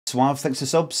Suave, thanks for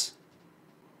subs.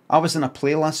 I was in a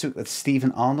play last week with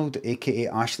Stephen Arnold, aka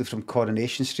Ashley from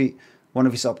Coronation Street. One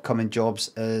of his upcoming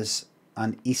jobs is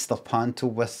an Easter panto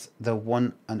with the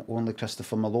one and only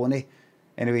Christopher Maloney.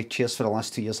 Anyway, cheers for the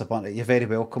last 2 years of banter. You're very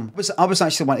welcome. I was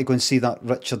actually wanting to go and see that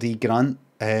Richard E. Grant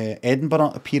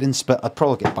Edinburgh appearance, but I'd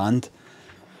probably get banned.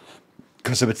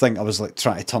 Because I would think I was like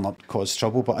trying to turn up to cause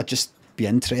trouble, but I'd just be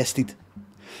interested.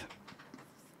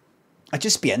 I'd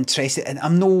just be interested, and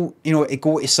I'm no, you know, to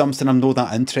go to something I'm not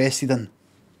that interested in.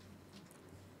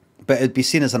 But it'd be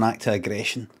seen as an act of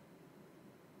aggression.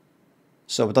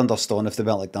 So I would understand if they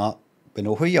went like that. We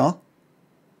know who you are,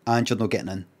 and you're not getting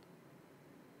in.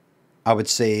 I would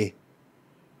say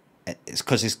it's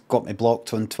because he's got me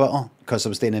blocked on Twitter because I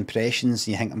was doing impressions,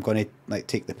 and you think I'm going to like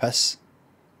take the piss.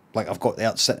 Like I've got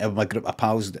there sitting there with my group of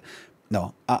pals.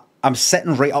 No, I'm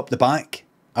sitting right up the back.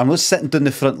 I'm not sitting down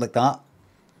the front like that.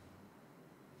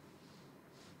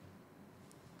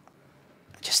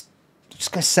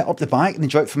 Just going to sit up the back and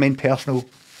enjoy it for my own personal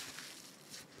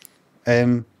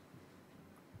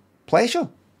pleasure.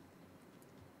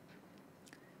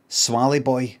 Swally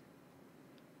boy.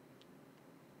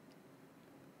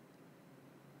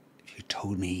 If you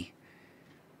told me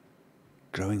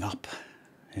growing up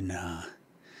in a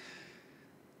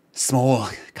small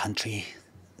country,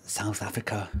 South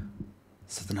Africa,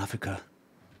 Southern Africa,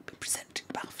 be presenting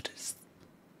BAFTAs.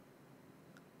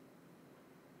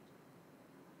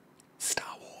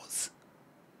 Star Wars.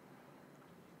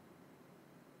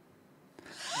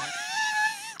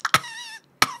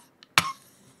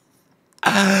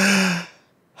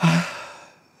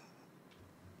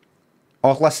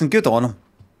 Oh, listen, good on him.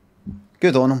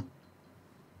 Good on him.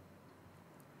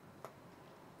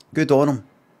 Good on him.